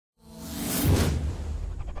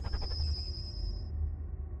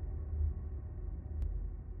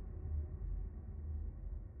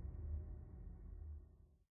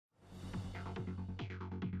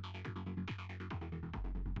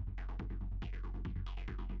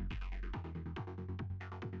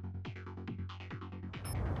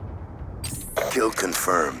Kill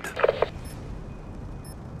confirmed.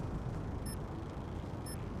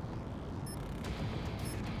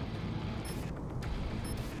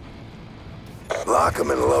 Lock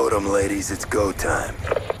 'em and load 'em, ladies. It's go time.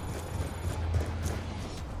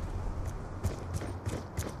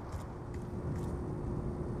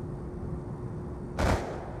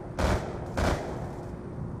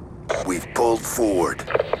 We've pulled forward.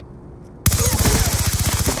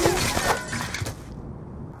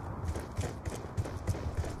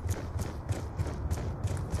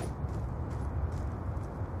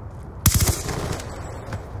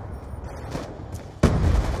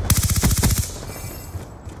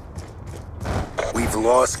 We've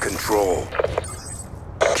lost control.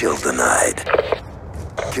 Kill denied.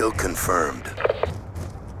 Kill confirmed.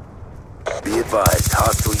 Be advised,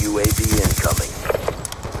 hostile UAV incoming.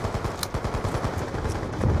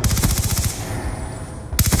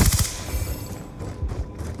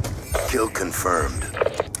 Kill confirmed.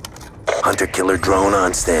 Hunter-killer drone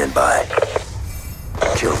on standby.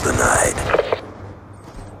 Kill denied.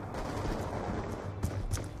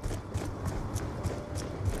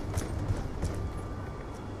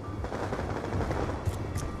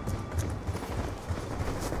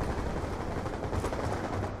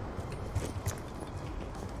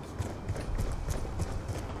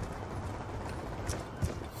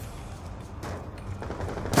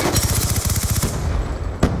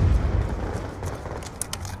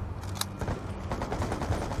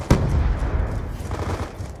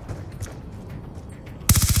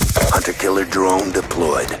 Hunter-killer drone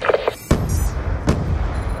deployed.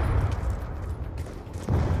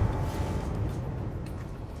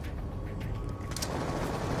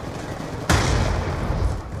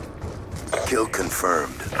 Kill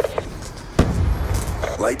confirmed.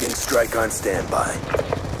 Lightning strike on standby.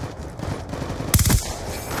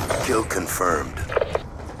 Kill confirmed.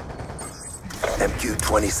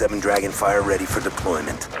 MQ-27 Dragonfire ready for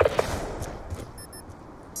deployment.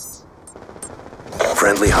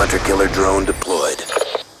 Friendly hunter-killer drone deployed.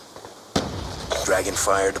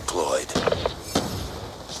 Dragonfire deployed.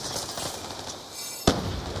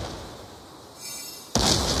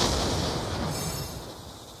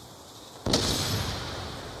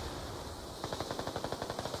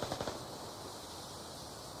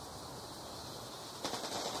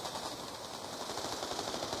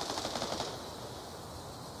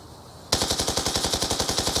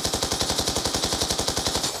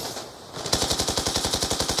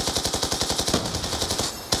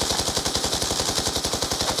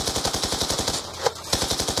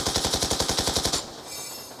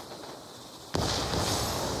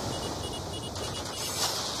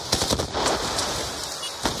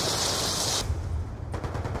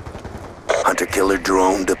 Hunter-killer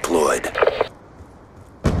drone deployed.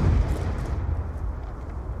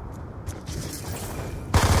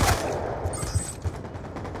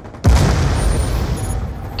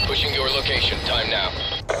 Pushing your location. Time now.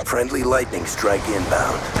 Friendly lightning strike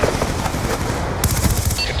inbound.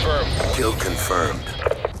 Confirmed. Kill confirmed.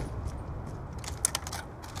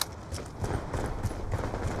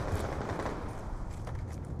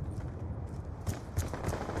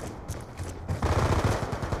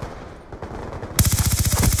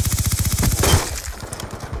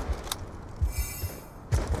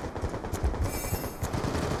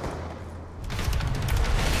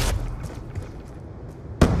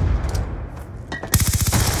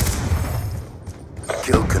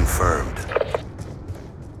 Kill confirmed.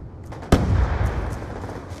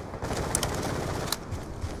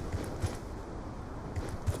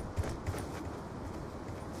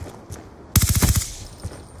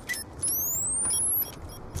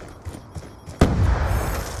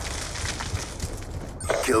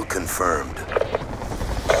 Kill confirmed.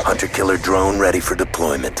 Hunter-killer drone ready for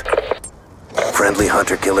deployment. Friendly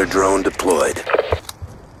hunter-killer drone deployed.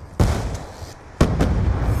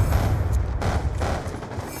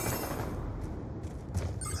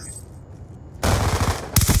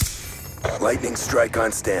 Lightning strike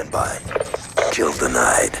on standby. Kill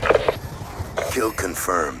denied. Kill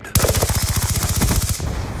confirmed.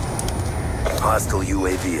 Hostile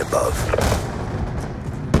UAV above.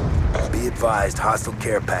 Be advised, hostile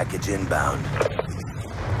care package inbound.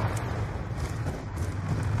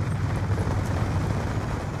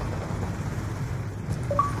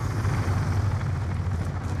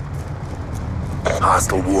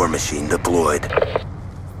 Hostile war machine deployed.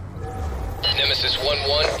 Nemesis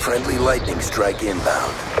 1-1. Friendly lightning strike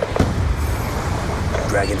inbound.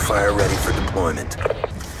 Dragonfire ready for deployment.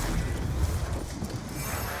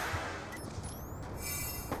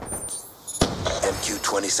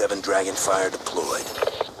 MQ-27 Dragonfire deployed.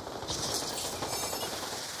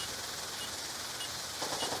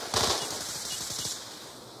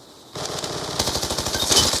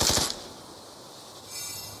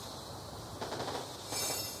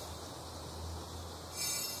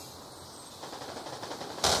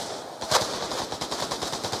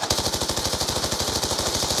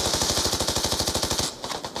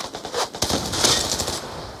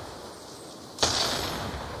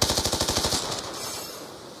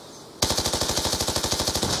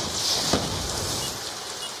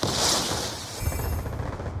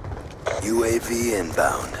 UAV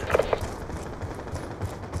inbound.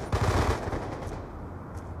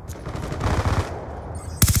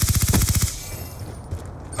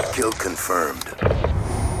 Kill confirmed.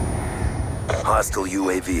 Hostile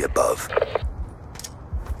UAV above.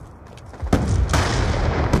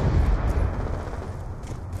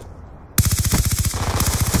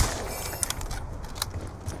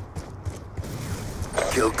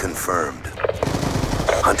 Kill confirmed.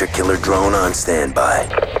 Hunter-killer drone on standby.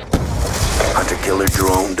 Hunter-killer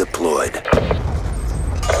drone deployed.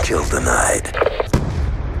 Kill denied.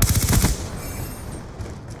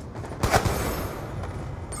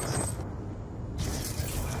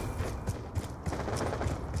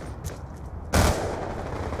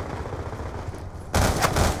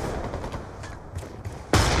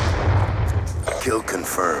 Kill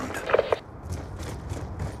confirmed.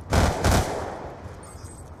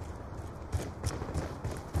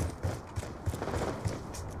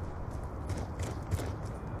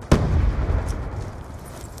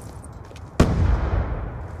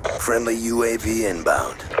 Friendly UAV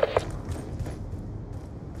inbound.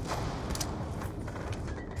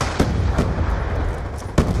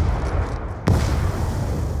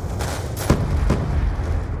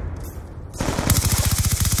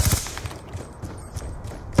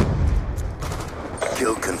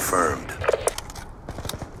 Kill confirmed.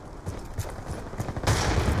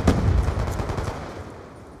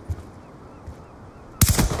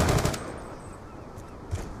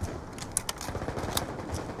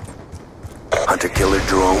 Hunter-killer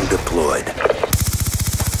drone deployed.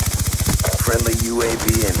 Friendly UAV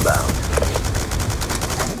inbound.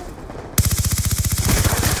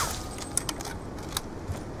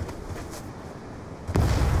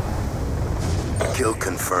 Kill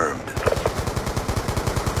confirmed.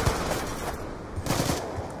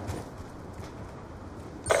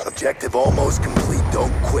 Objective almost complete.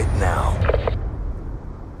 Don't quit now.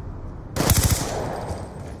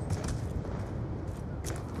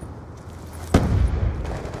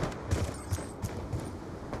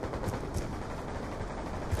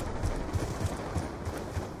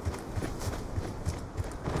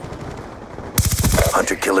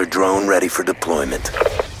 Hunter-killer drone ready for deployment.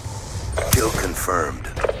 Kill confirmed.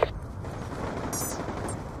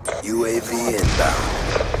 UAV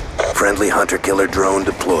inbound. Friendly hunter-killer drone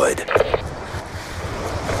deployed.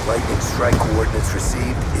 Lightning strike coordinates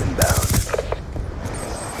received inbound.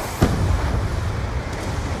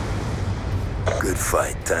 Good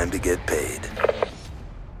fight. Time to get paid.